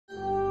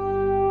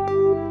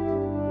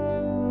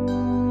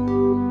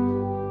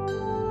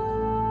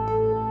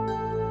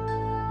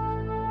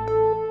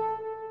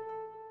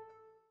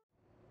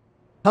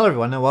Hello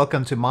everyone and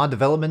welcome to Mod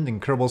Development in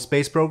Kerbal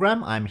Space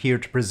Program. I'm here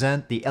to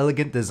present the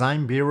Elegant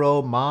Design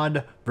Bureau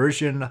mod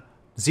version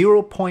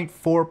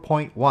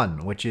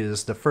 0.4.1, which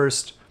is the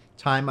first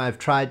time I've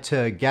tried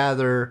to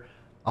gather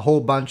a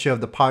whole bunch of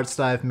the parts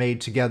that I've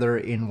made together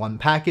in one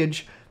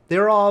package.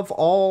 They're of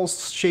all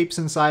shapes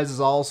and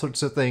sizes, all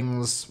sorts of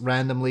things,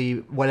 randomly,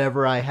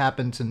 whatever I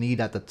happen to need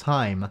at the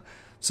time.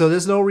 So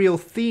there's no real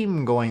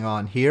theme going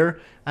on here.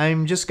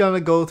 I'm just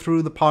gonna go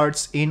through the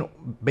parts in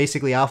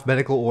basically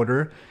alphabetical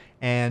order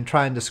and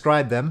try and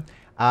describe them.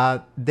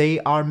 They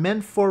are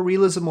meant for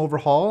Realism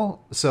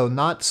Overhaul, so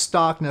not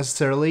stock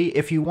necessarily.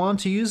 If you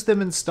want to use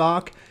them in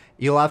stock,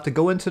 you'll have to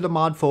go into the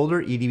mod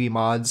folder, EDB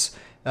mods,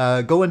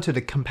 go into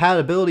the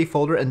compatibility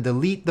folder and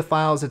delete the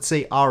files that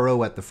say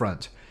RO at the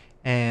front.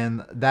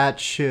 And that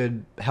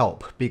should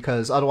help,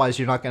 because otherwise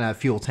you're not going to have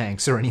fuel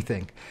tanks or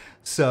anything.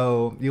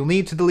 So you'll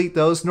need to delete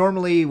those.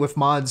 Normally with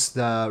mods,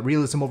 the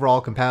Realism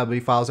Overhaul compatibility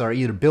files are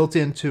either built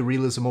into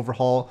Realism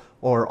Overhaul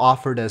or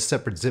offered as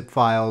separate zip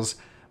files.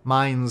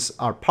 Mine's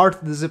are part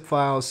of the zip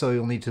file, so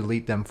you'll need to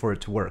delete them for it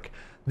to work.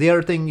 The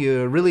other thing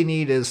you really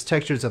need is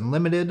Textures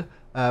Unlimited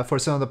for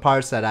some of the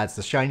parts. That adds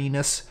the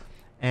shininess.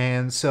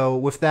 And so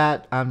with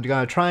that, I'm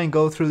going to try and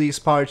go through these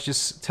parts,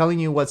 just telling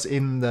you what's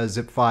in the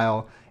zip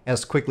file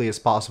as quickly as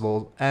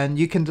possible. And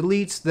you can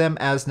delete them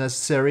as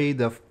necessary.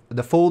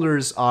 The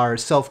folders are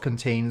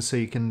self-contained, so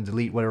you can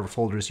delete whatever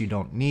folders you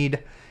don't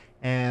need.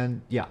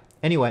 And yeah,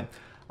 anyway,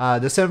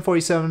 the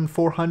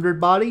 747-400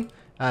 body,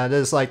 that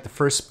is like the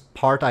first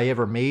part I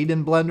ever made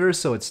in Blender,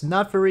 so it's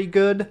not very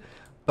good,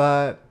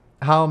 but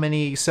how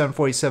many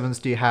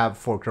 747s do you have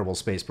for Kerbal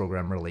Space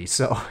Program, really?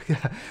 So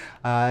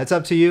it's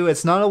up to you.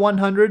 It's not a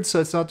 100,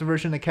 so it's not the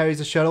version that carries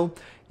the shuttle.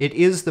 It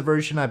is the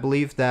version, I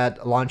believe,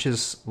 that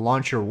launches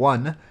Launcher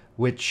 1,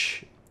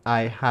 which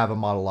I have a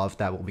model of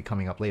that will be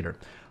coming up later.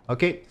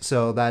 Okay,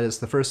 so that is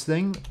the first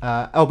thing.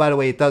 Oh, by the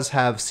way, it does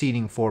have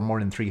seating for more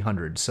than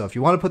 300. So if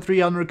you want to put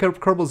 300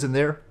 Kerbals in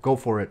there, go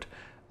for it.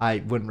 I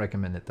wouldn't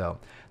recommend it, though.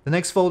 The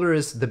next folder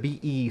is the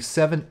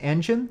BE7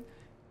 engine.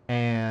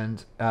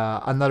 And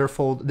another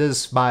folder,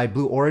 this is by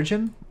Blue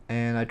Origin.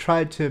 And I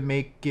tried to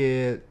make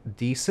it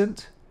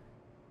decent.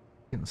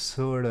 You can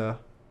sort of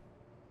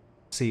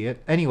see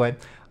it. Anyway,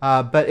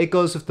 but it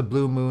goes with the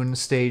Blue Moon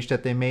stage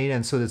that they made.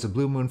 And so there's a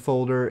Blue Moon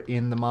folder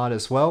in the mod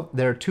as well.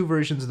 There are two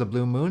versions of the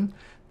Blue Moon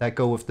that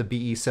go with the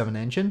BE7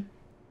 engine.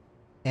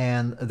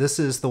 And this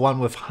is the one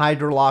with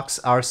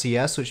Hydrolox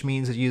RCS, which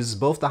means it uses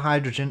both the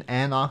hydrogen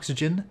and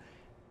oxygen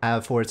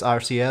for its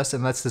RCS,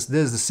 and this is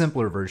the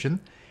simpler version.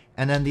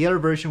 And then the other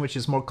version, which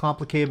is more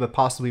complicated but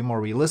possibly more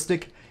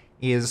realistic,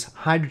 is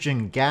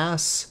hydrogen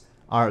gas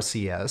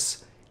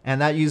RCS,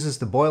 and that uses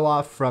the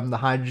boil-off from the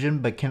hydrogen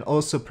but can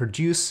also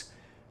produce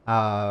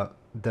the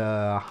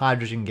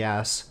hydrogen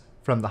gas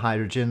from the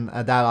hydrogen.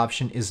 That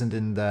option isn't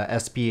in the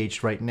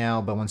SPH right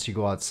now, but once you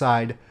go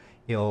outside,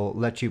 it'll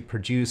let you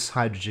produce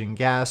hydrogen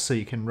gas so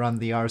you can run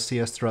the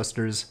RCS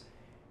thrusters.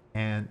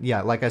 And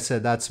yeah, like I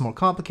said, that's more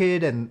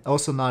complicated and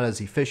also not as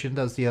efficient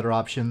as the other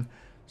option.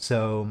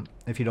 So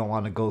if you don't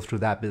want to go through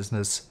that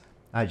business,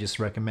 I just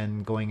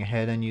recommend going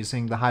ahead and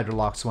using the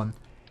Hydrolox one.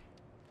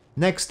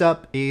 Next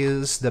up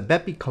is the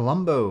Bepi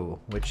Colombo,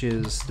 which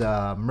is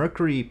the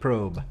Mercury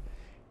probe.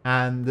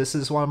 And this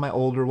is one of my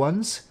older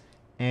ones.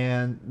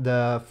 And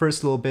the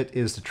first little bit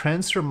is the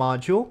transfer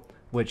module,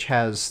 which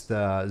has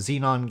the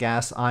xenon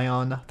gas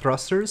ion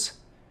thrusters.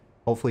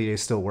 Hopefully they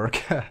still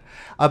work.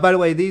 By the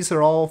way, these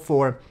are all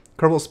for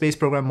Kerbal Space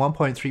Program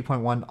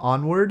 1.3.1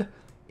 onward.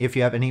 If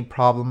you have any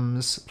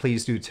problems,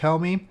 please do tell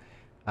me.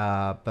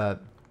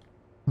 But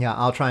yeah,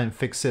 I'll try and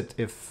fix it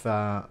if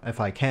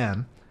I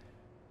can.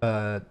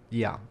 But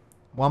yeah,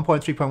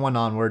 1.3.1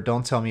 onward.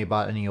 Don't tell me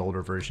about any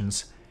older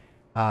versions.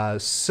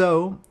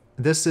 So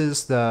this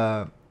is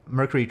the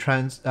Mercury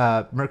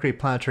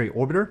Planetary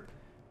Orbiter,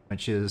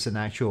 which is an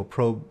actual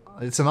probe.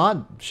 It's an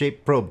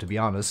odd-shaped probe, to be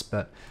honest,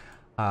 but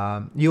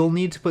you'll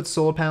need to put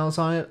solar panels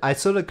on it. I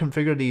sort of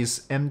configured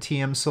these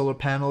MTM solar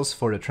panels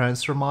for the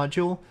transfer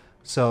module,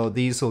 so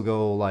these will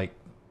go like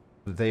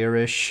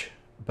there-ish,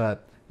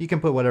 but you can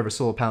put whatever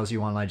solar panels you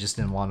want. I just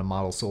didn't want to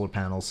model solar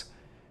panels.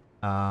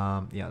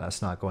 Yeah,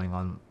 that's not going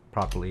on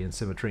properly in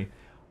symmetry.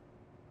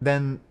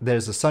 Then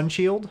there's a sun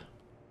shield,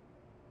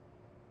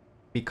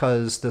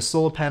 because the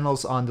solar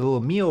panels on the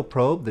little Mio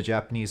probe, the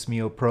Japanese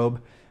Mio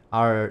probe,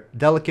 are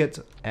delicate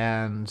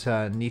and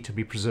need to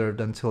be preserved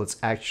until it's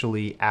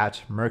actually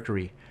at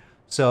Mercury.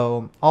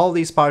 So all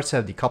these parts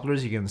have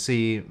decouplers. You can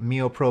see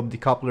Mio probe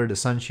decoupler, the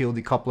sun shield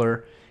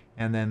decoupler,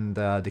 and then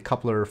the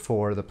decoupler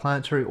for the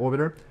planetary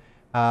orbiter.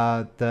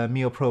 The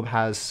Mio probe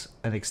has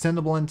an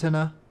extendable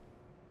antenna,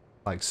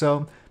 like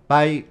so. But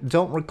I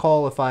don't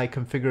recall if I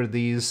configured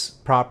these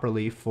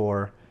properly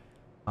for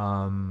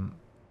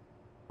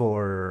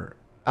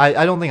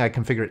I don't think I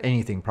configured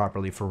anything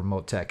properly for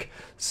remote tech.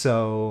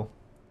 So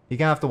you're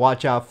gonna have to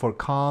watch out for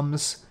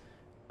comms.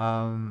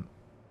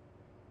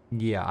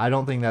 Yeah, I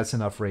don't think that's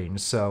enough range.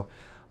 So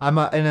in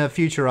a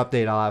future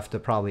update, I'll have to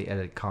probably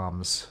edit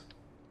comms.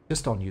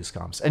 Just don't use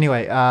comms.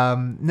 Anyway,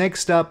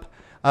 next up,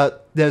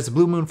 There's a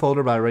Blue Moon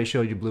folder, but I already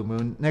showed you Blue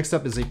Moon. Next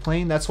up is a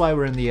plane. That's why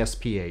we're in the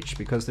SPH,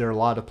 because there are a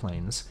lot of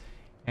planes.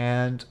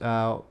 And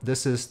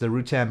this is the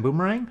Rutan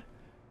Boomerang.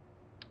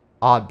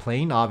 Odd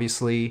plane.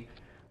 Obviously,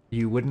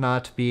 you would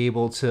not be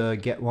able to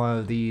get one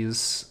of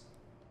these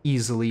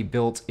easily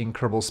built in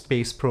Kerbal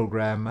Space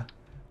Program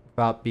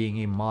without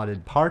being a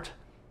modded part.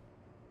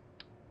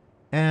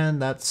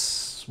 And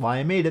that's why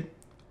I made it.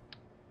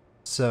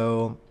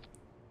 So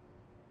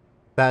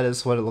that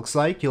is what it looks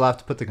like. You'll have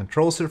to put the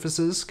control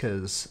surfaces,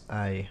 because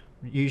I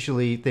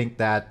usually think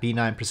that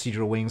B9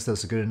 Procedural Wings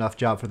does a good enough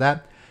job for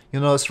that.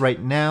 You'll notice right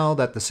now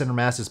that the center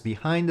mass is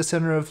behind the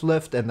center of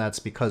lift, and that's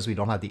because we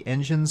don't have the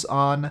engines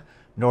on,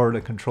 nor the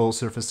control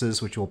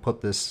surfaces, which will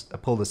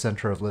pull the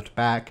center of lift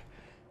back.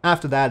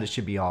 After that, it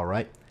should be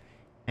alright.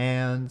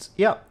 And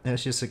yeah,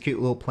 it's just a cute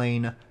little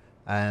plane,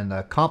 and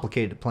a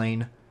complicated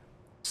plane.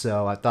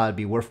 So I thought it'd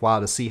be worthwhile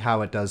to see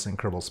how it does in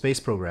Kerbal Space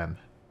Program.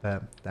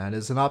 That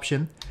is an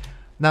option.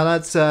 Now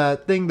that's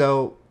a thing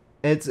though,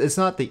 it's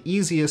not the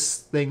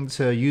easiest thing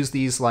to use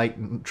these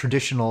like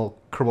traditional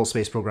Kerbal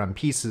Space Program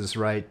pieces,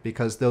 right?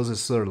 Because those are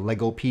sort of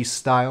Lego piece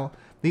style.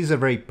 These are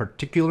very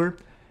particular.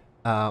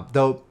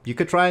 Though you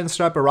could try and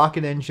strap a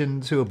rocket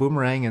engine to a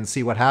boomerang and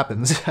see what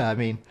happens. I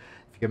mean,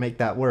 if you can make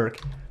that work.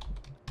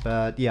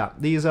 But yeah,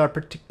 these are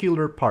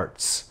particular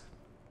parts.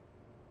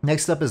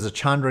 Next up is the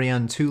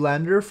Chandrayaan-2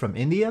 lander from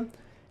India.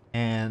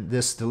 And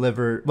this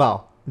delivered,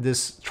 well,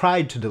 this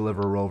tried to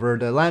deliver a rover.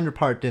 The lander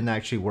part didn't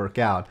actually work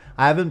out.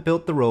 I haven't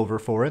built the rover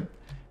for it.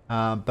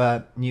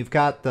 But you've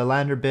got the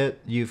lander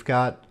bit, you've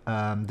got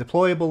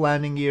deployable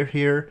landing gear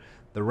here.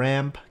 The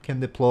ramp can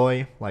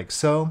deploy like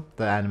so.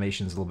 The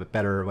animation is a little bit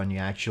better when you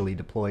actually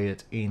deploy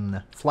it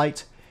in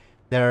flight.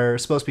 There are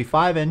supposed to be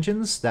 5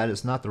 engines. That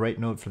is not the right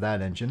node for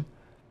that engine.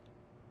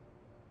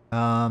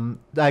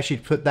 Actually,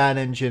 to put that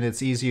engine,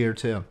 it's easier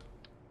to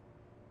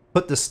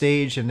put the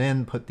stage and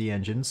then put the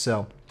engine.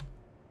 So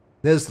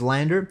there's the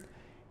lander,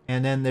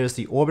 and then there's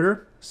the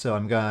orbiter. So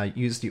I'm going to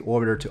use the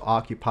orbiter to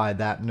occupy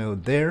that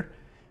node there.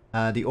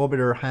 The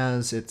orbiter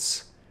has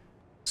its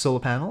solar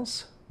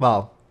panels.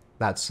 Well,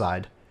 that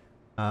side.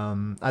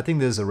 I think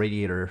there's a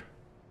radiator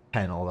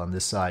panel on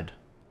this side.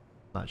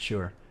 Not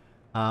sure.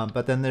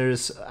 But then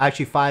there's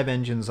actually 5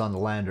 engines on the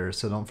lander,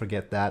 so don't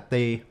forget that.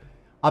 They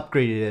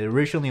upgraded it.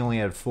 Originally only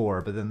had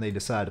 4, but then they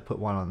decided to put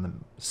one on the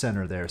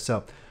center there.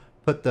 So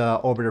put the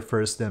orbiter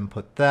first, then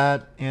put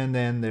that, and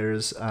then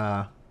there's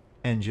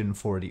engine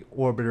for the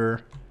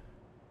orbiter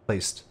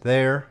placed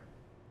there,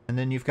 and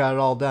then you've got it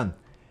all done.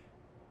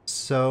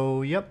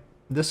 So yep,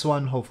 this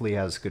one hopefully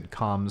has good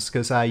comms,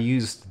 because I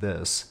used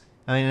this.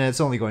 I mean, it's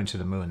only going to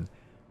the moon.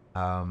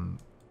 I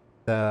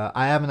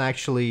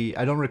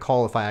don't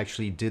recall if I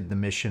actually did the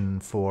mission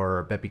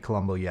for Bepi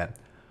Colombo yet.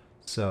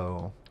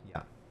 So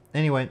yeah,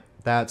 anyway,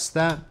 that's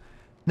that.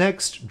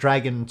 Next,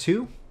 Dragon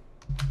 2.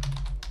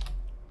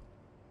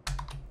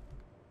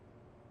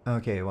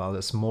 Okay, well,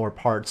 there's more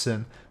parts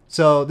in.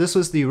 So this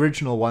was the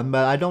original one,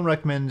 but I don't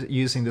recommend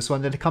using this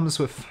one. It comes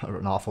with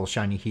an awful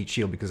shiny heat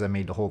shield because I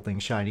made the whole thing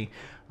shiny.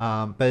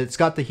 But it's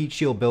got the heat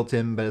shield built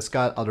in, but it's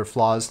got other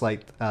flaws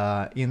like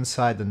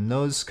inside the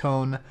nose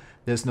cone,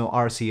 there's no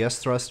RCS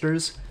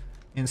thrusters.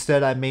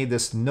 Instead, I made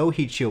this no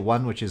heat shield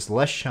one, which is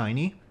less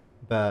shiny,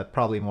 but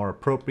probably more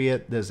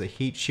appropriate. There's a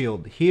heat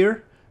shield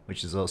here,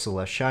 which is also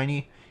less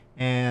shiny.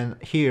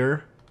 And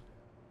here,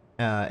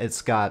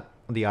 it's got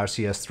the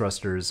RCS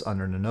thrusters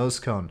under the nose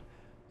cone.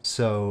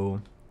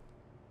 So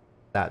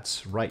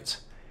that's right.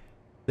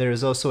 There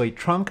is also a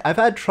trunk. I've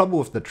had trouble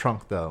with the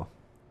trunk though.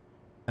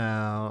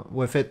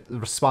 With it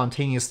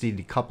spontaneously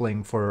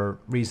decoupling for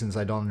reasons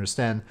I don't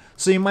understand.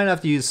 So you might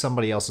have to use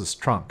somebody else's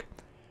trunk.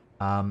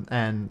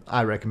 And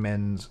I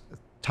recommend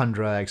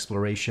Tundra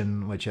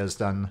Exploration, which has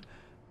done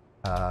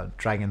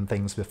Dragon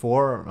things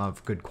before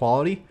of good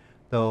quality.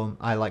 Though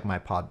I like my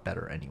pod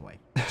better anyway.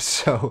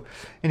 So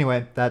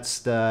anyway, that's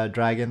the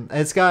Dragon.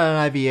 It's got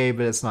an IVA,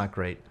 but it's not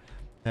great.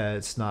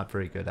 It's not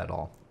very good at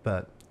all.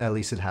 But at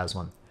least it has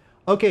one.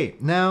 Okay,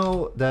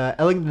 now the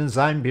Elegant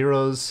Design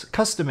Bureau's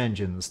custom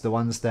engines, the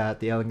ones that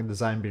the Elegant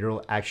Design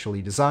Bureau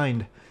actually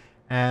designed.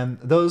 And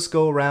those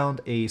go around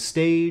a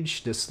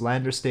stage, this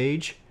lander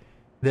stage.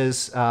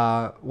 There's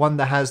one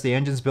that has the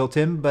engines built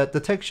in, but the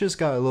textures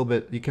got a little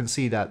bit, you can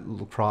see that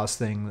little cross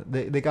thing,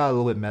 they got a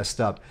little bit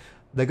messed up.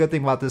 The good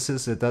thing about this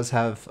is it does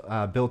have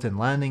built-in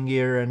landing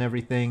gear and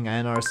everything,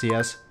 and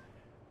RCS,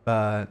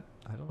 but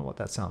I don't know what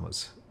that sound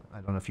was. I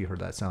don't know if you heard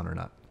that sound or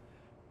not.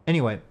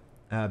 Anyway,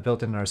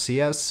 built-in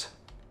RCS.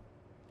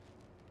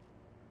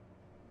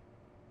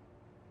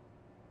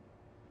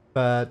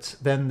 But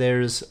then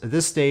there's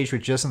this stage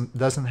which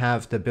doesn't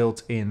have the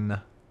built-in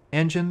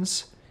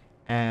engines,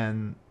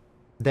 and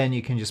then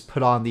you can just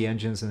put on the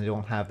engines and they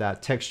don't have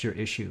that texture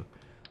issue.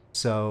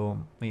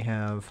 So we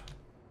have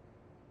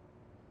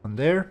one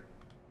there,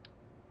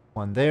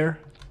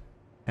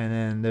 and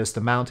then there's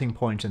the mounting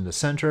point in the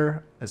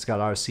center. It's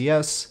got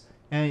RCS,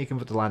 and you can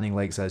put the landing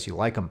legs as you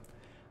like them.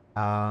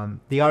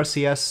 The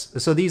RCS,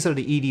 so these are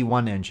the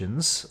ED1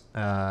 engines.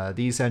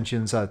 These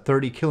engines are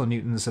 30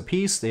 kilonewtons a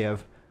piece. They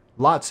have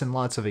lots and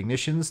lots of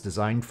ignitions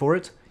designed for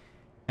it,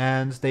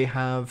 and they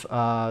have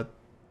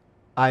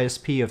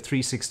ISP of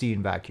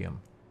 316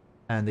 vacuum,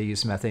 and they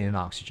use methane and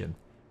oxygen.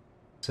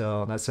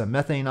 So that's a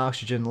methane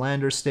oxygen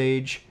lander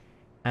stage,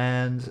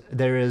 and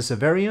there is a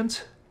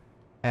variant,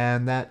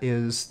 and that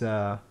is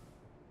the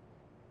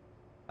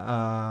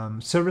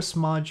service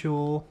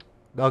module.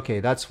 Okay,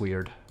 that's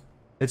weird.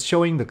 It's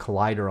showing the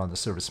collider on the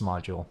service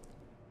module.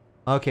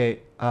 Okay,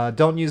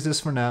 don't use this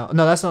for now.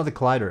 No, that's not the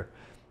collider.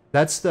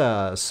 That's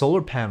the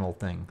solar panel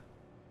thing.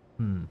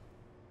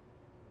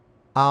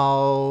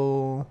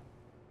 I'll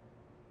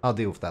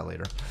deal with that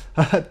later.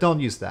 Don't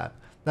use that.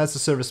 That's the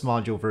service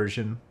module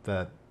version,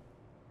 but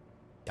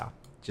yeah,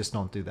 just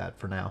don't do that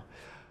for now.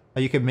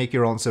 You can make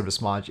your own service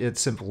module.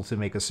 It's simple to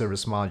make a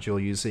service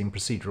module using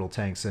procedural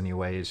tanks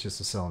anyway. It's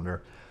just a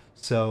cylinder.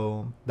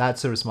 So that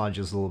service module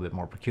is a little bit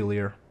more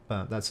peculiar,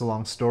 but that's a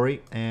long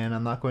story, and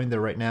I'm not going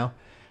there right now.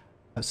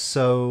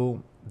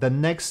 So the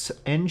next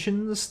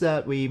engines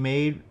that we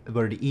made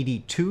were the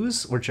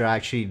ED2s, which are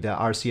actually the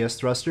RCS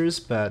thrusters,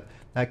 but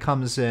that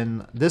comes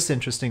in this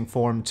interesting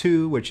form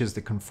too, which is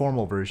the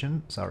conformal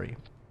version. Sorry.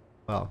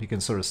 Well, you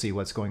can sort of see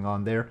what's going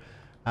on there.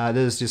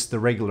 This is just the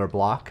regular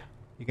block.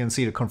 You can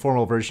see the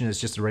conformal version is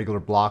just a regular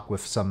block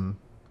with some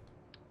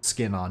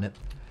skin on it.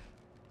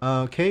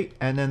 Okay,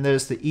 and then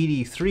there's the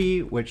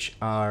ED3, which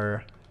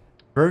are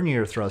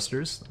vernier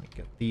thrusters. Let me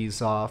get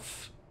these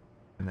off,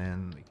 and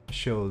then we can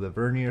show the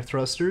vernier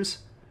thrusters.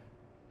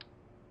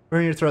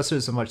 Vernier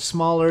thrusters are much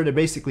smaller. They're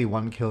basically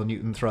 1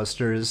 kilonewton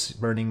thrusters,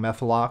 burning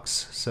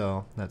methalox,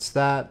 so that's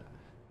that.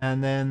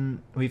 And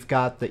then we've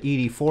got the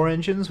ED4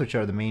 engines, which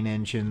are the main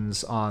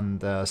engines on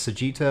the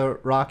Sagitta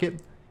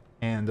rocket,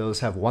 and those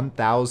have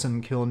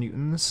 1,000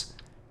 kilonewtons,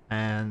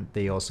 and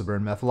they also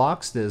burn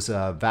methalox. There's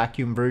a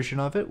vacuum version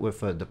of it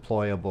with a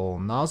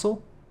deployable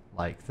nozzle,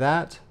 like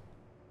that.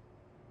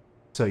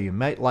 So you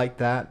might like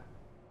that.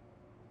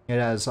 It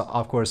has,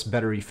 of course,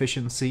 better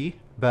efficiency,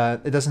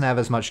 but it doesn't have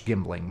as much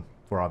gimbling,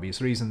 for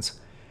obvious reasons.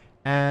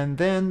 And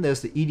then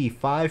there's the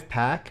ED5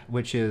 pack,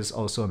 which is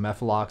also a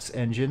methalox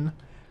engine,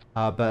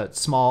 but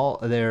small.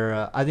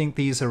 They're I think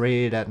these are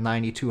rated at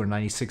 92 or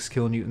 96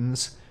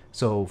 kilonewtons,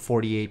 so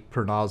 48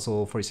 per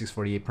nozzle, 46,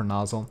 48 per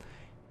nozzle,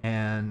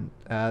 and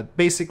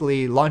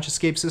basically launch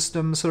escape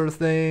system sort of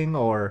thing,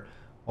 or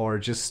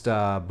just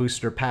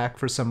booster pack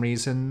for some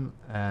reason,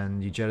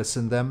 and you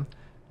jettison them,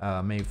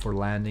 made for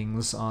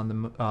landings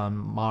on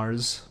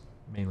Mars,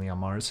 mainly on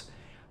Mars,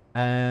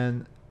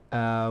 and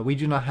we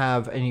do not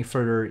have any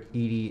further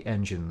ED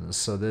engines,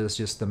 so there's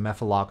just the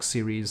Methalox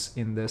series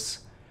in this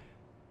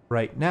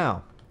right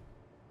now.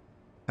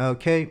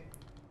 Okay,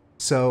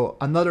 so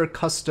another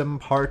custom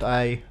part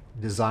I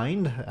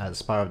designed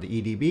as part of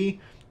the EDB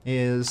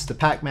is the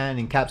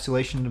Pac-Man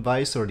encapsulation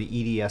device, or the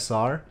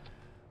EDSR.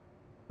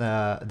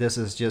 This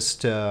is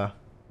just to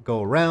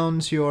go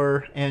around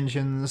your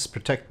engines,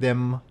 protect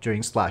them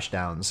during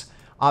splashdowns.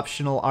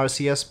 Optional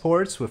RCS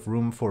ports with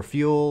room for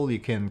fuel. You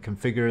can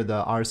configure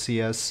the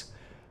RCS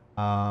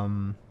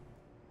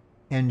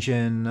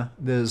engine.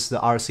 There's the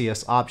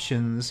RCS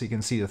options. You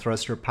can see the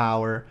thruster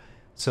power.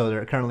 So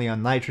they're currently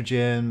on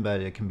nitrogen, but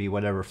it can be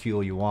whatever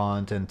fuel you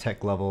want, and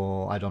tech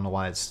level, I don't know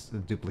why it's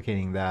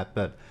duplicating that,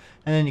 but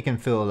and then you can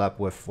fill it up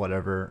with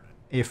whatever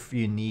if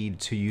you need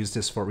to use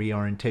this for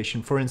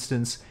reorientation. For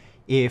instance,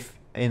 if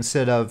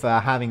instead of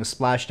having a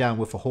splashdown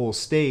with a whole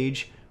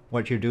stage,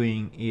 what you're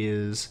doing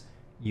is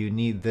you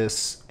need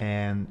this,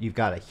 and you've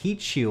got a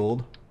heat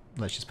shield.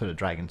 Let's just put a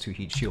Dragon 2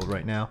 heat shield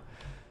right now.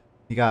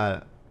 You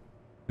got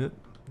no,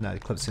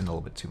 it clips in a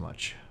little bit too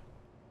much.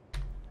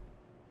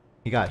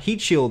 You got heat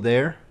shield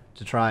there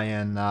to try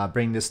and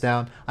bring this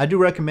down. I do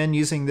recommend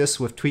using this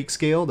with tweak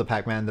scale, the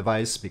Pac-Man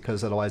device,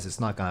 because otherwise it's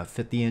not going to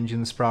fit the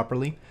engines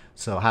properly.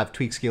 So have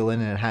tweak scale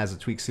in, and it has a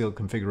tweak scale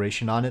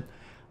configuration on it.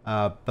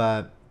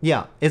 But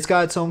yeah, it's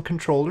got its own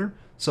controller,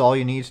 so all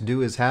you need to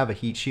do is have a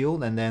heat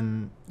shield, and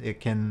then it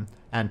can,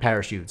 and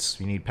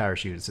parachutes. You need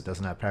parachutes. It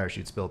doesn't have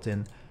parachutes built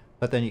in,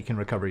 but then you can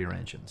recover your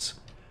engines.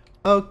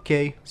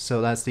 Okay, so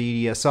that's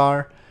the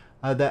EDSR.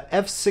 The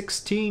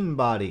F-16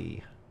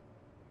 body.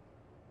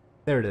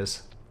 There it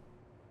is.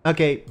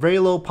 Okay, very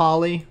low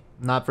poly,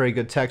 not very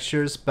good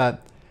textures,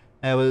 but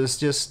it was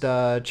just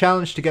a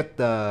challenge to get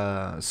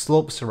the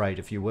slopes right,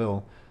 if you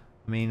will.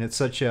 I mean, it's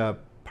such a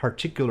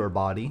particular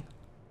body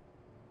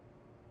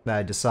that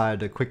I decided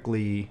to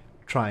quickly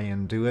try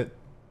and do it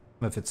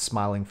with its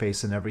smiling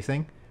face and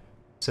everything.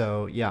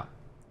 So yeah,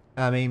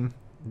 I mean,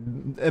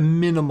 a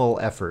minimal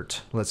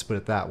effort, let's put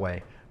it that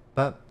way,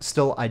 but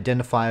still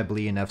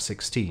identifiably an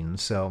F-16.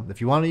 So if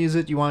you want to use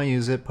it, you want to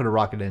use it, put a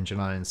rocket engine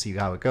on it and see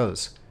how it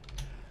goes.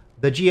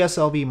 The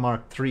GSLV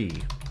Mark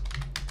III.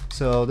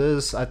 So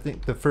this is, I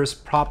think, the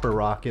first proper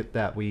rocket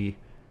that we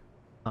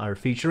are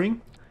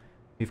featuring.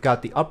 We've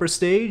got the upper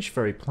stage,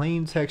 very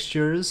plain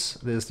textures.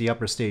 There's the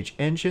upper stage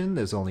engine,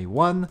 there's only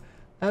one.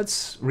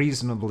 That's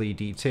reasonably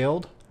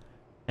detailed.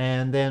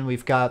 And then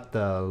we've got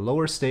the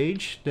lower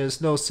stage.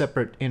 There's no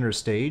separate inner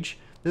stage.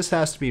 This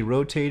has to be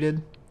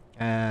rotated,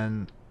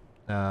 and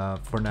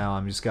For now,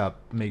 I'm just gonna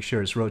make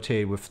sure it's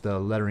rotated with the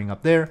lettering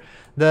up there.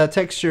 The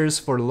textures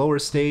for the lower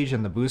stage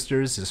and the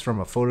boosters is from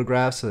a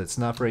photograph, so it's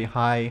not very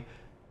high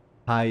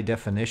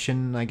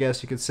definition, I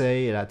guess you could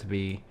say. It had to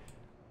be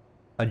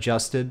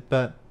adjusted,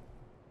 but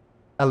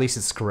at least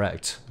it's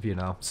correct, you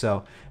know.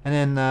 So,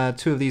 and then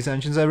 2 of these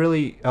engines,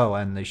 oh,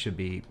 and they should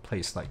be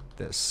placed like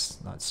this,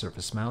 not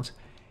surface mount.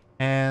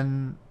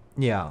 And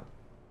yeah,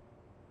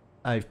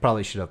 I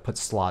probably should have put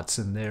slots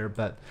in there,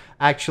 but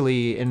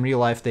actually in real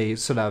life they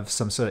sort of have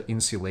some sort of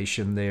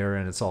insulation there,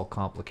 and it's all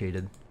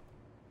complicated.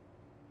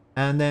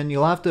 And then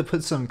you'll have to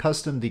put some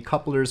custom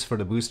decouplers for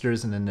the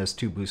boosters, and then there's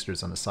 2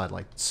 boosters on the side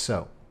like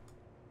so.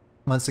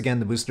 Once again,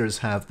 the boosters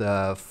have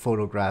the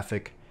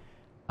photographic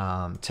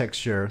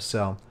texture,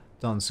 so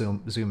don't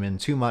zoom in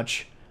too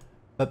much.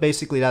 But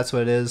basically that's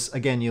what it is.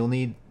 Again, you'll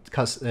need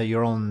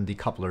your own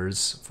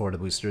decouplers for the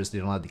boosters. They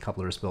don't have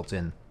decouplers built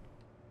in.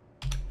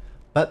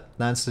 But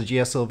that's the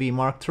GSLV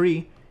Mark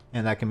III,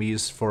 and that can be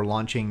used for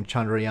launching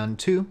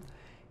Chandrayaan-2.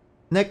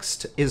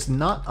 Next is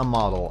not a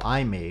model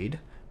I made,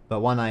 but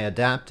one I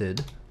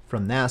adapted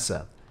from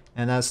NASA,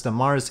 and that's the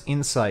Mars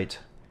Insight.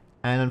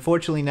 And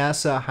unfortunately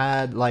NASA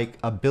had like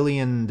a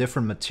billion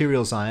different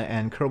materials on it,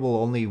 and Kerbal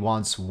only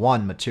wants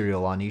 1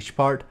 material on each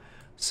part,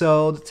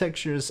 so the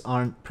textures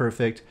aren't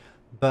perfect,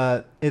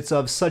 but it's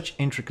of such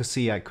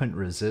intricacy I couldn't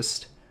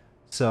resist.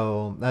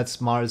 So that's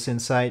Mars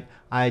Insight.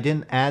 I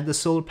didn't add the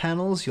solar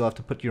panels. You'll have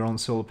to put your own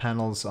solar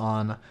panels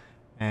on,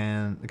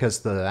 and because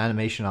the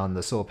animation on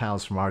the solar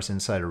panels from Mars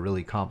Insight are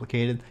really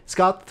complicated. It's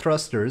got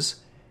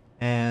thrusters,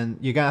 and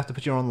you're gonna have to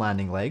put your own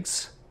landing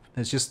legs.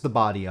 It's just the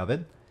body of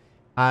it.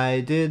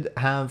 I did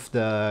have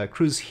the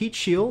cruise heat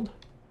shield,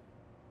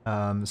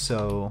 and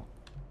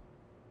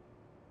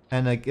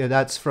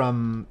that's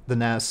from the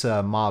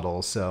NASA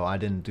model, so I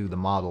didn't do the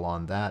model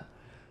on that.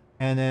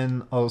 And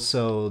then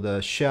also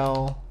the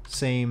shell,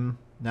 same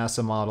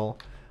NASA model.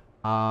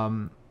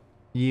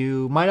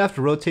 You might have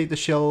to rotate the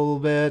shell a little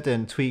bit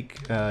and tweak,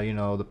 you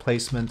know, the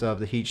placement of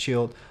the heat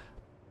shield.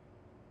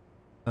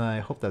 I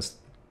hope that's...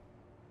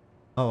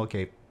 Oh,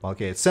 okay.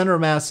 Okay, center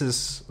of mass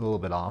is a little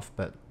bit off,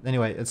 but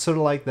anyway, it's sort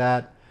of like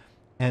that.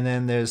 And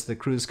then there's the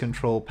cruise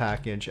control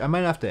package. I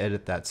might have to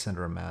edit that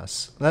center of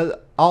mass.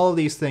 All of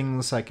these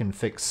things I can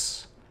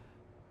fix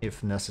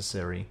if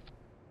necessary.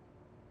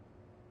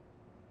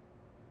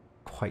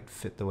 Quite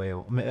fit the way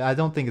I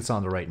don't think it's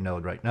on the right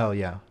node right now. Oh,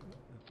 yeah.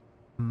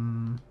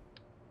 I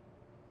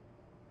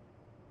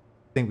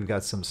think we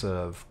got some sort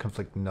of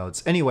conflicting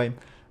nodes. Anyway,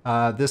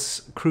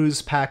 this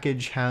cruise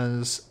package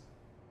has...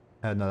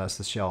 no, that's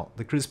the shell.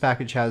 The cruise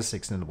package has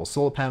extendable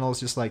solar panels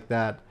just like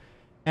that.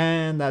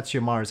 And that's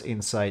your Mars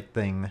Insight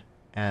thing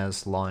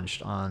as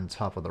launched on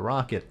top of the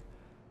rocket.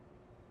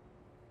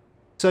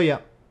 So yeah.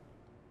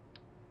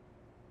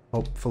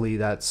 Hopefully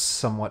that's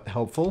somewhat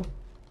helpful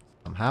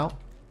somehow.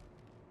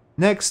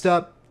 Next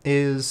up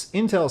is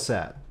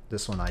Intelsat.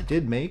 This one I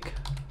did make.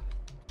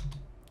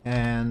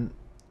 And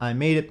I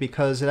made it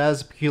because it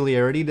has a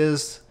peculiarity. It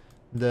is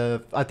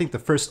I think the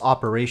first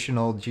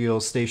operational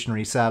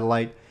geostationary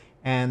satellite.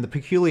 And the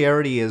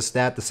peculiarity is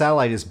that the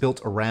satellite is built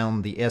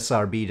around the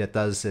SRB that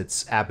does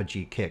its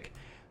apogee kick.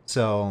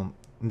 So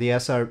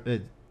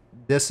the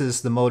this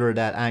is the motor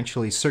that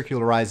actually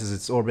circularizes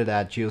its orbit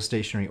at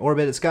geostationary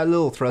orbit. It's got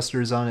little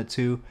thrusters on it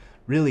too,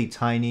 really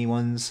tiny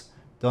ones.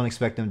 Don't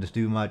expect them to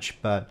do much,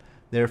 but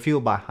they're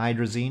fueled by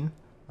hydrazine.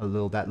 That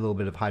little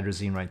bit of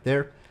hydrazine right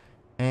there.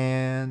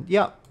 And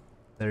yeah,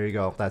 there you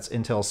go. That's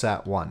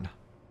Intelsat 1.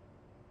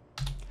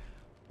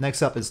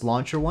 Next up is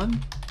Launcher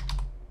 1.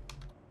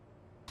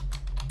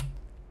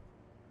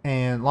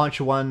 And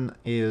Launcher 1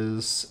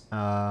 is,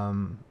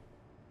 oh,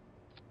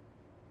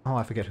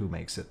 I forget who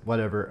makes it.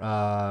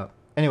 Whatever.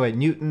 Anyway,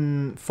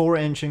 Newton 4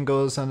 engine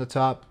goes on the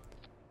top.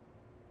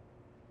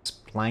 It's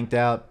blanked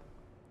out.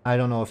 I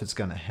don't know if it's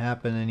going to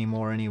happen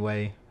anymore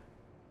anyway.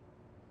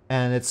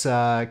 And it's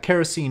a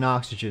kerosene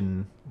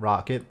oxygen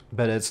rocket,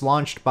 but it's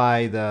launched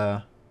by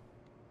the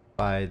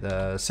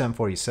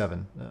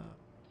 747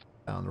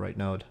 on the right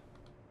node.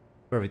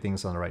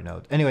 Everything's on the right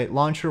node. Anyway,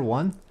 Launcher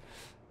 1.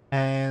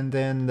 And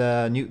then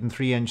the Newton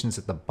 3 engines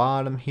at the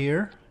bottom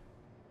here.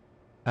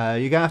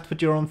 You're gonna have to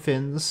put your own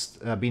fins,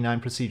 B9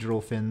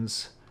 procedural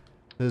fins.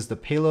 There's the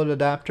payload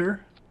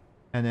adapter,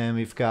 and then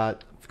we've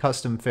got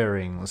custom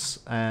fairings.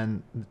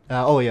 And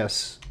oh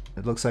yes,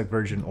 it looks like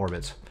Virgin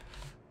Orbit.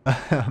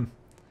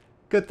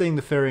 Good thing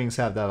the fairings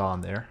have that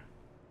on there.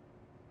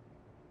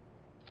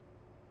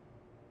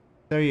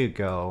 There you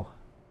go.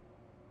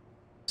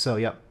 So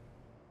yep,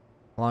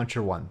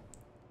 Launcher 1.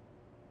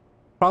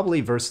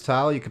 Probably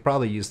versatile. You could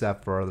probably use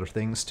that for other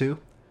things too.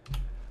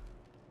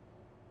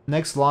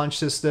 Next launch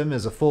system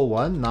is a full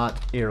one, not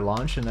air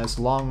launch, and that's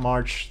Long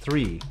March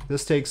 3.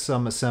 This takes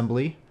some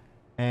assembly,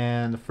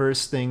 and the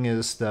first thing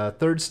is the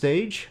 3rd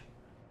stage,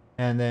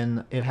 and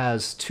then it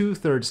has 2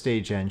 3rd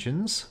stage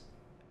engines,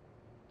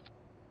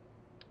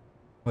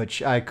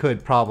 which I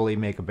could probably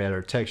make a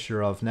better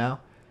texture of now,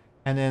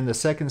 and then the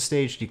 2nd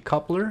stage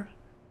decoupler,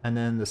 and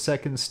then the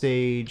 2nd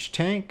stage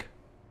tank,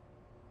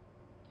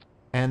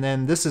 And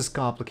then this is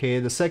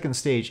complicated. The second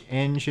stage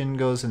engine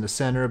goes in the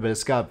center, but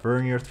it's got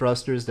vernier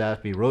thrusters that have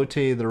to be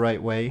rotated the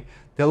right way.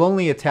 They'll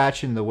only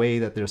attach in the way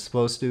that they're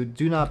supposed to.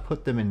 Do not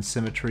put them in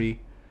symmetry,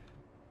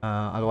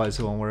 otherwise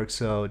it won't work.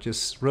 So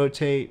just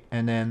rotate,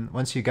 and then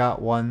once you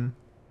got one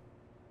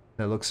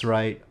that looks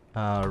right,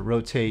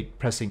 rotate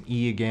pressing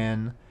E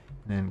again,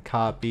 and then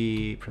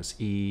copy, press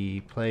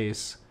E,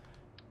 place,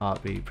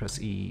 copy,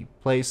 press E,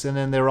 place, and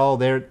then they're all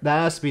there. That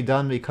has to be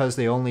done because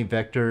they only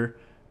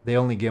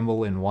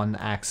gimbal in one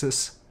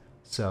axis.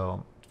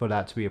 So for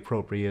that to be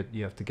appropriate,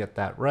 you have to get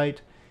that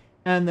right.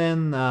 And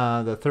then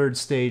the third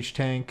stage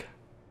tank,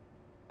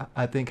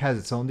 I think, has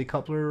its own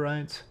decoupler,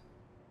 right?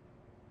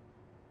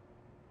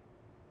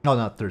 No,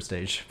 not third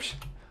stage.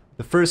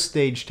 The first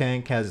stage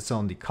tank has its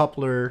own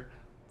decoupler,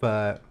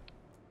 but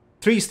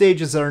 3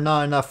 stages are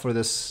not enough for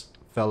this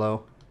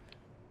fellow.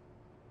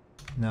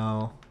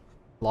 No.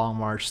 Long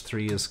March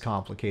 3 is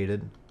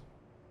complicated.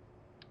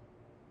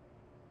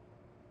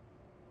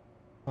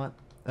 What?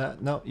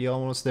 No, you're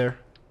almost there.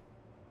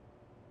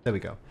 There we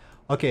go.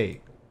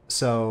 Okay,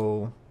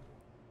 so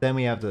then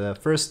we have the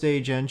first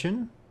stage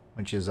engine,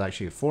 which is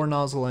actually a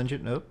 4-nozzle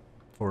engine. Nope,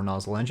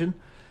 4-nozzle engine.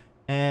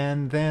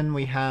 And then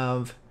we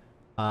have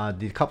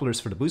the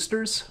couplers for the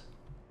boosters.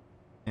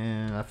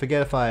 And I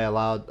forget if I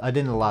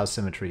didn't allow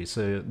symmetry.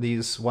 So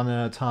these one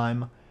at a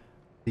time.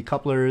 The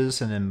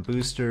couplers and then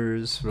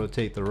boosters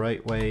rotate the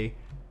right way.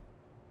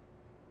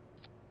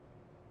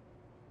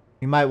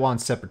 You might want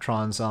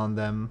separatrons on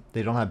them.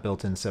 They don't have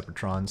built-in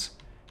separatrons.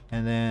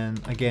 And then,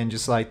 again,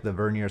 just like the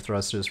vernier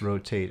thrusters,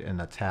 rotate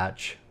and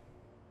attach.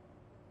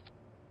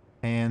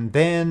 And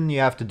then you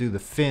have to do the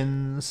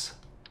fins,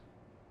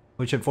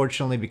 which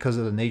unfortunately, because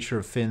of the nature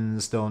of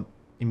fins, don't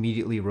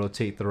immediately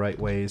rotate the right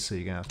way, so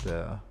you're going to have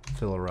to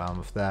fiddle around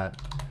with that.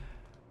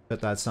 But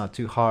that's not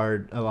too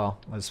hard. Oh, well,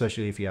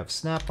 especially if you have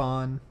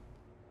snap-on.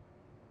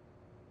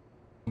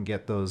 You can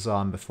get those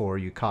on before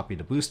you copy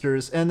the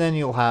boosters, and then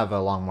you'll have a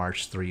Long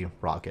March 3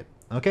 rocket.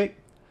 Okay,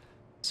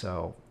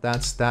 so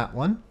that's that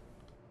one.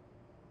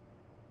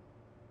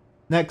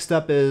 Next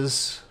up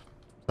is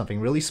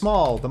something really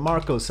small, the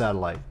Marco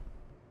satellite.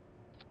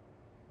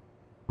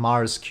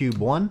 Mars Cube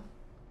 1.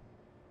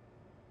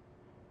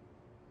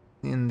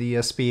 In the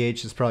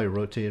SPH, it's probably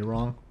rotated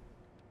wrong.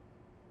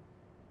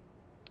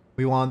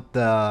 We want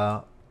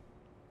the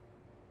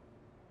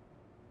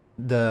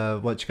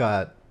what you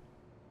got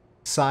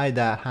side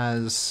that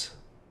has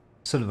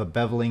sort of a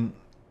beveling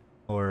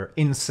or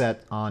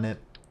inset on it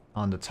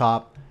on the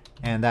top,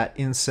 and that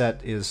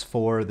inset is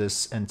for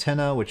this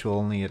antenna, which will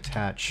only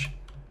attach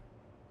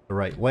the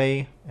right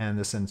way, and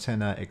this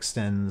antenna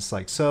extends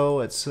like so.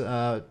 It's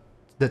the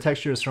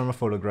texture is from a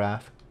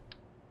photograph.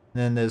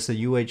 And then there's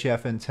the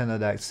UHF antenna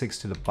that sticks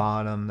to the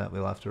bottom that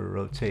we'll have to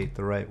rotate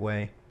the right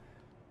way.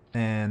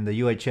 And the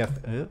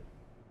UHF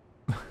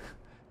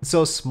it's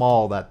so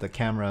small that the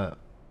camera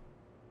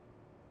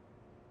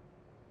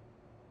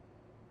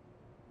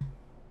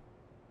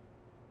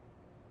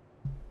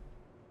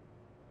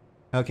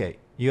okay,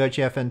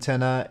 UHF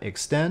antenna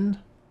extend.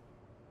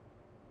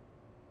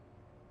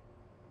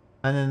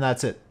 And then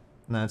that's it.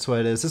 And that's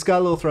what it is. It's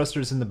got little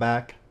thrusters in the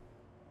back.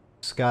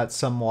 It's got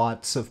some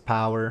watts of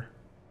power.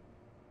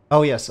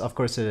 Oh yes, of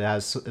course it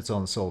has its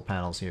own solar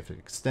panels. You have to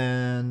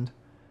extend.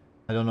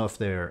 I don't know if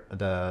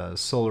the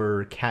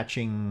solar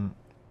catching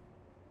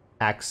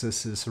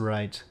axis is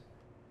right.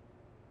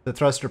 The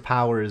thruster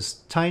power is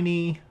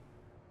tiny.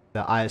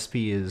 The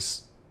ISP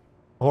is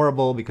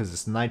horrible because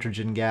it's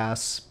nitrogen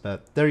gas,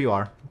 but there you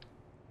are.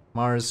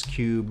 Mars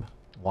Cube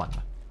 1.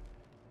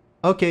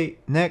 Okay,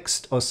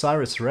 next,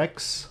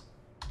 OSIRIS-REx.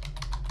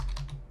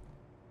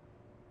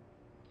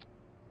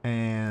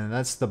 And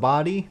that's the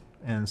body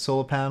and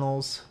solar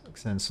panels.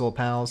 Extend solar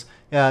panels.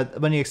 Yeah,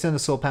 when you extend the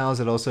solar panels,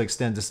 it also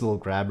extends this little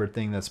grabber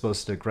thing that's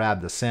supposed to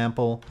grab the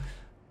sample.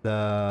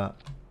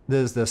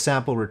 There's the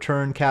sample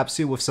return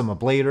capsule with some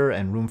ablator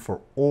and room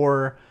for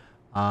ore.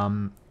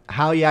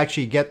 How you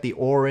actually get the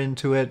ore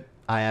into it,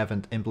 I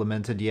haven't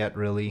implemented yet,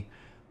 really.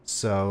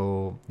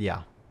 So,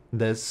 yeah.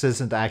 This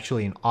isn't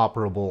actually an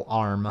operable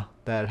arm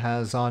that it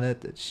has on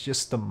it. It's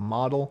just a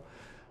model.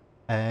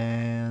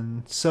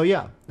 And so,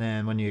 yeah.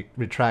 And when you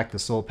retract the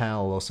solar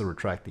panel, it'll also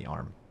retract the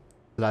arm.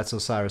 So that's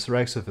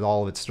OSIRIS-REx with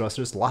all of its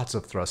thrusters. Lots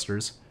of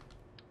thrusters.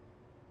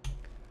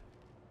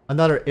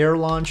 Another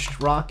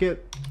air-launched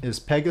rocket is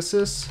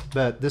Pegasus,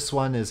 but this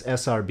one is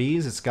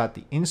SRBs. It's got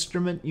the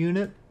instrument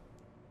unit.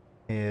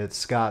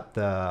 It's got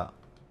the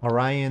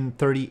Orion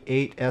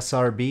 38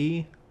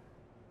 SRB.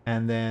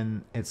 And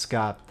then it's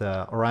got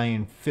the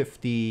Orion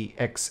 50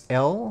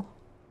 XL,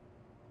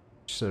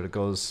 which sort of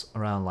goes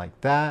around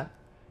like that.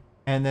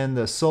 And then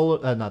the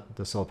solar, not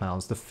the solar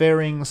panels, the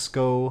fairings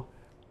go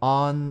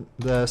on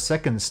the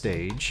second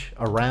stage,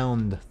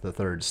 around the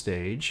third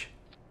stage.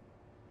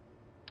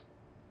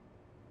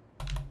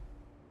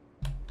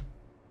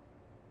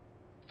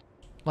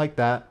 Like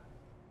that.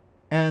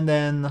 And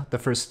then the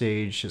first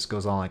stage just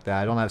goes on like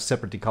that. I don't have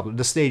separate decouplers.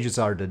 The stages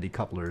are the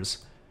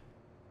decouplers.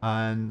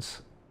 And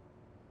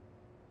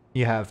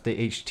you have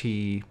the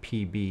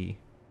HTPB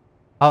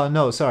Oh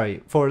no,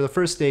 sorry. For the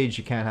first stage,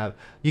 you can't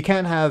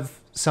have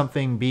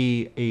something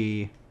be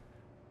a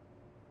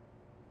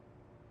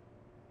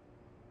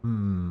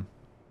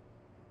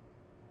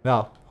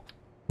well.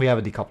 We have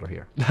a decoupler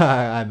here.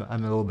 I'm a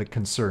little bit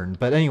concerned,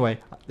 but anyway,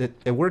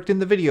 it worked in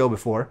the video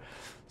before,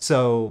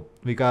 so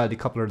we got a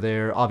decoupler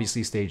there.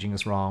 Obviously, staging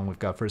is wrong. We've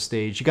got first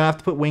stage. You're gonna have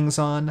to put wings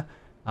on.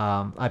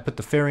 I put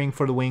the fairing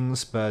for the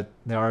wings, but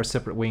there are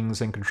separate wings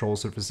and control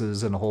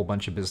surfaces and a whole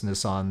bunch of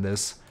business on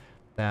this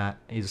that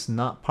is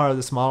not part of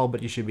this model,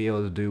 but you should be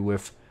able to do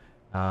with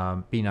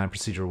B9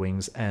 procedural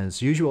wings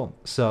as usual.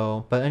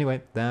 So, but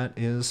anyway, that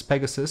is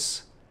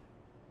Pegasus.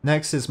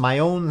 Next is my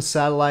own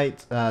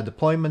satellite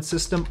deployment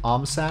system,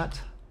 OMSAT.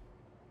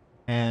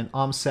 And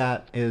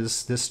OMSAT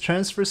is this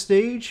transfer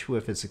stage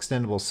with its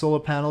extendable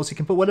solar panels. You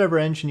can put whatever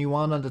engine you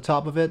want on the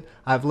top of it.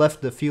 I've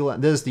left the fuel,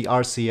 this is the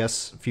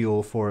RCS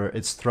fuel for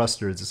its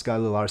thrusters. It's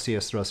got little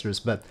RCS thrusters,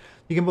 but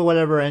you can put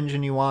whatever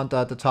engine you want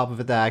at the top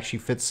of it that actually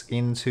fits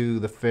into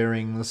the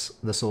fairings,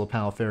 the solar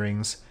panel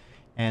fairings,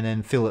 and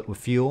then fill it with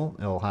fuel.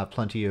 It'll have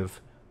plenty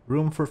of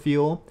room for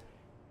fuel,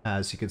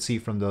 as you can see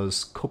from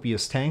those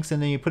copious tanks.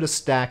 And then you put a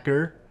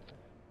stacker,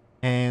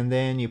 and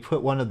then you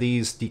put one of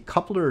these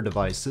decoupler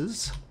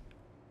devices.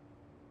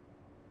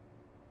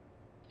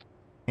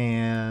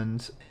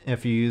 And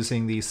if you're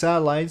using the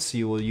satellites,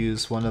 you will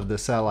use one of the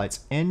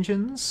satellite's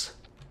engines,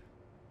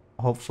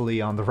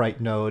 hopefully on the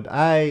right node.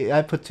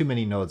 I put too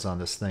many nodes on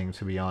this thing,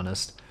 to be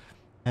honest.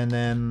 And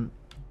then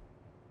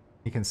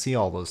you can see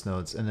all those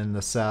nodes, and then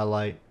the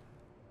satellite,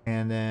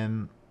 and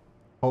then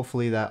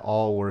hopefully that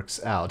all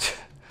works out.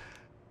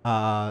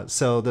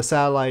 So the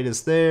satellite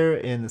is there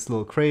in this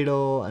little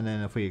cradle, and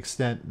then if we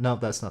extend, no,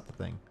 that's not the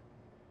thing.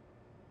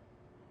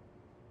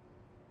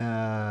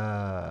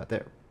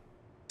 There.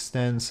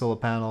 Extend solar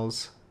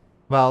panels.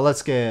 Well,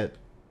 let's get,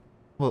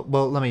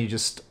 well, let me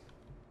just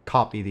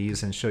copy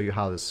these and show you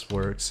how this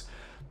works.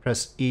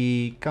 Press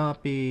E,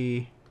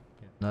 copy,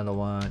 another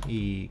one,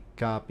 E,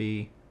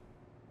 copy.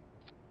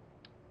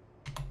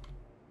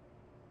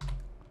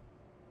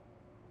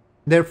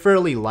 They're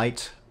fairly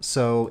light,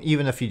 so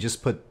even if you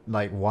just put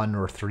like 1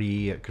 or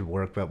 3, it could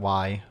work, but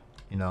why?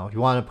 You know,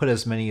 you want to put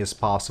as many as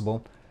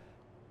possible.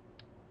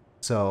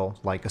 So,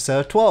 like a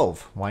set of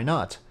 12, why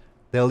not?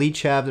 They'll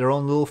each have their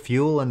own little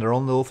fuel and their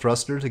own little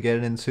thruster to get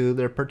it into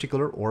their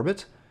particular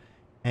orbit.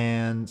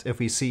 And if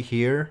we see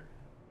here,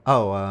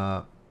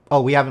 oh,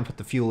 we haven't put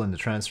the fuel in the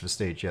transfer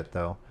stage yet,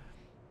 though.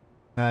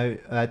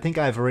 I think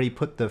I've already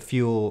put the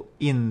fuel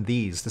in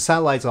these. The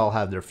satellites all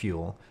have their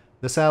fuel.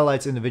 The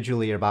satellites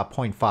individually are about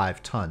 0.5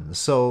 tons,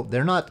 so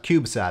they're not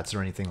CubeSats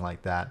or anything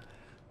like that.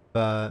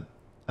 But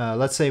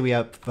let's say we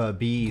have a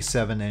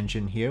B7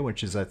 engine here,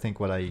 which is I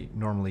think what I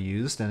normally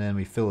used, and then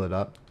we fill it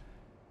up.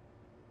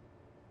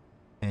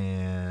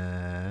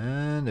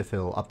 And if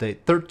it'll update,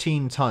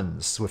 13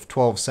 tons with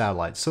 12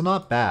 satellites, so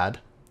not bad.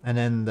 And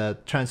then the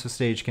transfer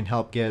stage can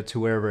help get it to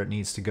wherever it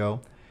needs to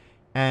go.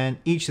 And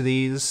each of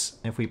these,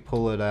 if we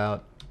pull it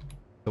out,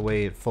 the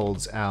way it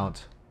folds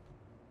out,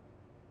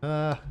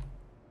 the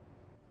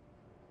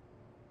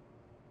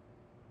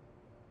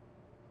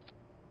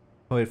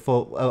way it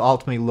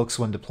ultimately looks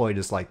when deployed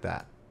is like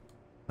that.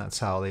 That's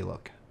how they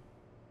look.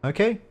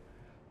 Okay,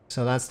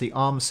 so that's the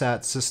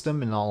OMSAT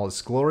system in all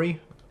its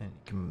glory. And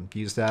you can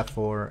use that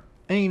for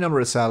any number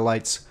of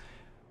satellites.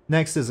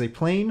 Next is a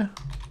plane,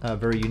 a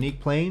very unique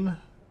plane,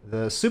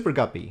 the Super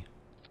Guppy.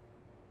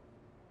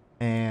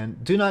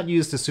 And do not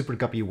use the Super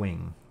Guppy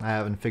wing. I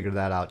haven't figured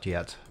that out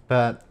yet.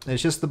 But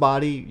it's just the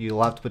body.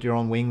 You'll have to put your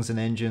own wings and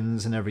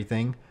engines and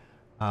everything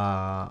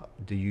the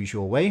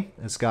usual way.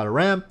 It's got a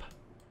ramp.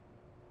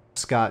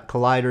 It's got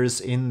colliders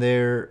in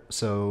there,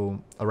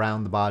 so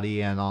around the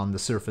body and on the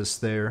surface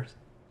there.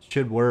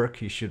 Should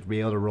work. You should be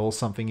able to roll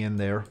something in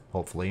there,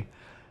 hopefully.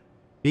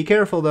 Be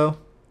careful though.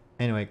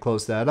 Anyway,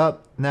 close that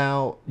up.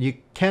 Now, you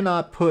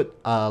cannot put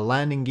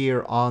landing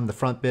gear on the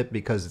front bit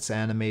because it's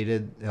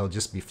animated. It'll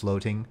just be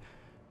floating.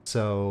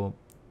 So,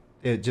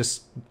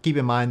 just keep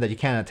in mind that you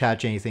can't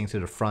attach anything to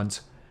the front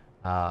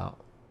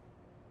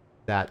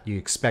that you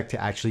expect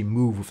to actually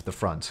move with the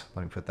front.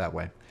 Let me put it that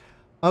way.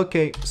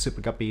 Okay,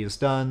 Super Guppy is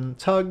done.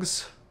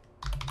 Tugs.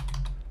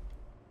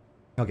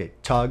 Okay,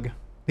 tug.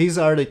 These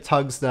are the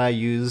tugs that I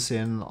use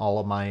in all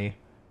of my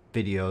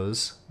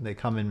videos. They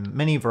come in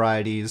many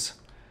varieties.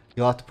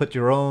 You'll have to put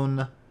your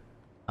own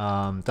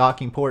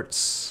docking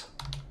ports.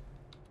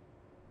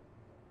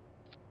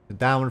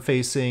 Downward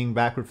facing,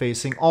 backward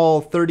facing,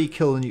 all 30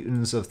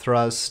 kilonewtons of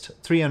thrust,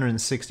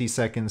 360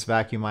 seconds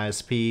vacuum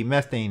ISP,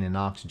 methane and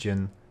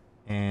oxygen,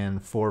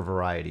 and 4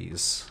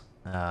 varieties.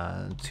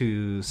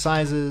 2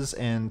 sizes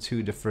and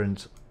 2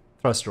 different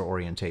thruster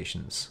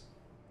orientations.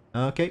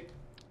 Okay.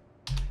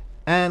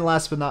 And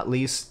last but not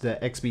least, the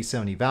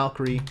XB70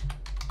 Valkyrie,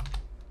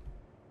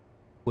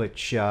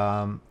 which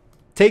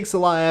takes a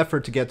lot of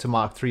effort to get to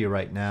Mach 3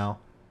 right now,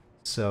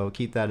 so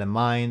keep that in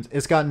mind.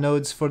 It's got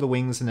nodes for the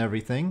wings and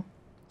everything,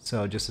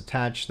 so just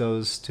attach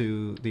those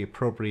to the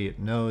appropriate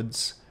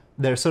nodes.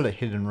 They're sort of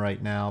hidden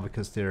right now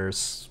because they're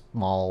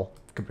small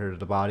compared to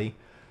the body,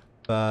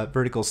 But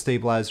vertical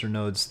stabilizer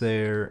nodes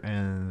there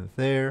and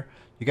there.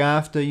 You're gonna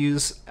have to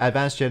use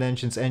Advanced Jet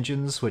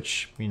engines,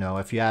 which, you know,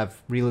 if you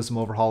have Realism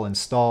Overhaul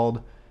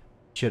installed,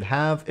 should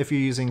have. If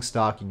you're using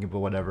stock, you can put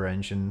whatever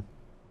engine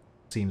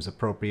seems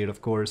appropriate,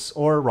 of course,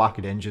 or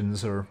rocket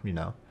engines, or, you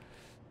know,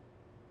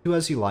 do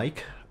as you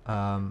like.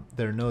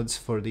 There are nodes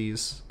for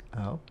these.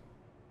 Oh,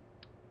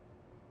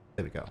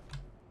 there we go.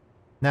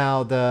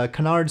 Now, the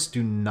canards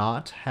do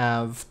not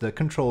have the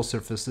control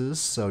surfaces,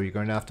 so you're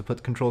going to have to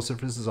put control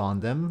surfaces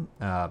on them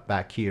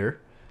back here.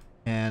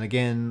 And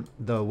again,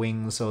 the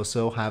wings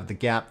also have the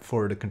gap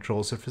for the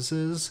control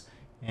surfaces,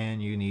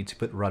 and you need to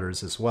put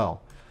rudders as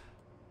well.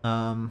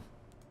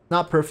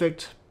 Not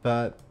perfect,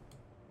 but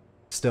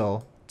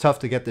still tough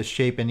to get this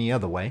shape any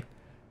other way.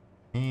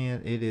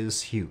 And it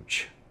is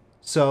huge.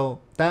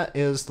 So that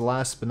is the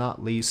last but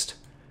not least,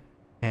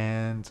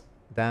 and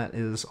that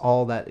is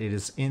all that it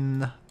is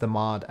in the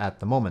mod at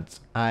the moment.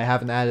 I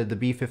haven't added the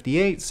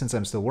B-58 since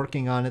I'm still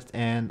working on it,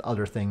 and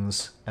other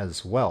things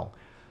as well.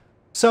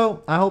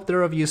 So I hope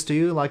they're of use to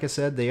you. Like I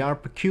said, they are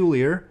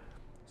peculiar,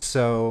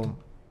 so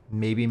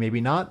maybe,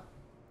 maybe not.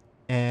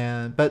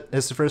 But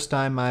it's the first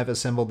time I've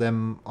assembled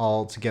them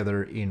all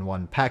together in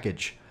one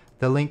package.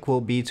 The link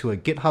will be to a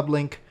GitHub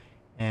link,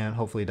 and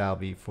hopefully that'll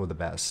be for the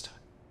best.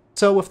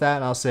 So with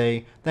that, I'll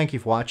say thank you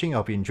for watching. I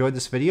hope you enjoyed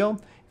this video.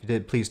 If you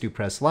did, please do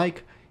press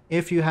like.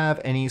 If you have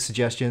any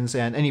suggestions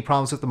and any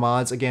problems with the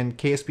mods, again,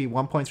 KSP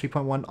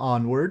 1.3.1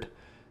 onward.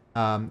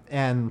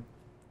 And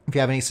if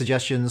you have any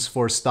suggestions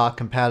for stock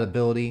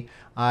compatibility,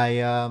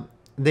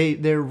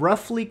 they're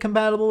roughly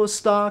compatible with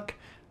stock.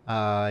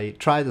 I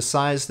try to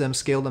size them,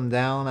 scale them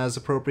down as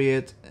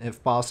appropriate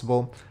if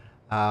possible.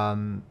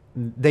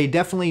 They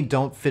definitely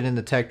don't fit in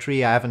the tech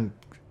tree. I haven't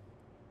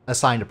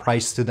assigned a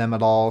price to them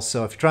at all,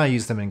 so if you're trying to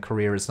use them in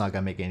career, it's not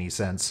going to make any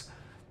sense.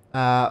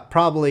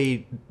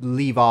 Probably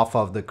leave off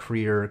of the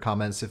career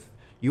comments. If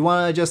you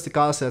want to adjust the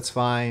cost, that's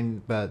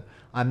fine, but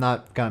I'm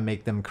not going to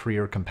make them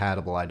career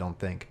compatible, I don't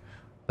think.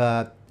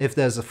 But if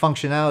there's a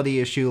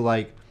functionality issue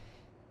like...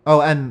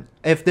 Oh, and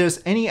if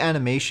there's any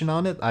animation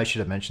on it, I should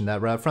have mentioned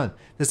that right up front.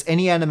 If there's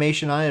any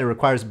animation on it, it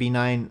requires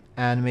B9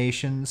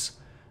 animations.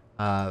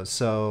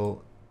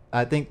 So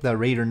I think the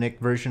Raider Nick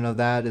version of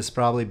that is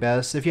probably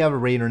best. If you have a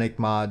Raider Nick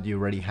mod, you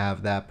already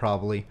have that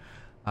probably.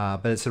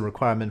 But it's a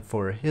requirement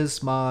for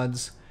his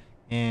mods.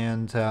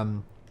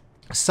 And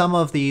some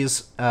of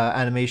these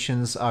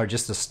animations are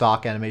just a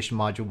stock animation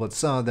module, but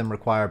some of them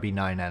require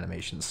B9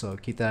 animations. So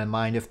keep that in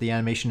mind. If the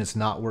animation is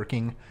not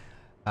working,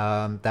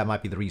 that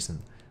might be the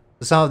reason.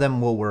 Some of them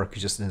will work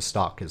just in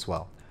stock as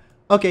well.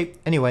 Okay,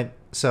 anyway,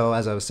 so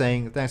as I was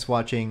saying, thanks for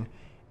watching,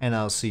 and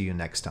I'll see you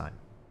next time.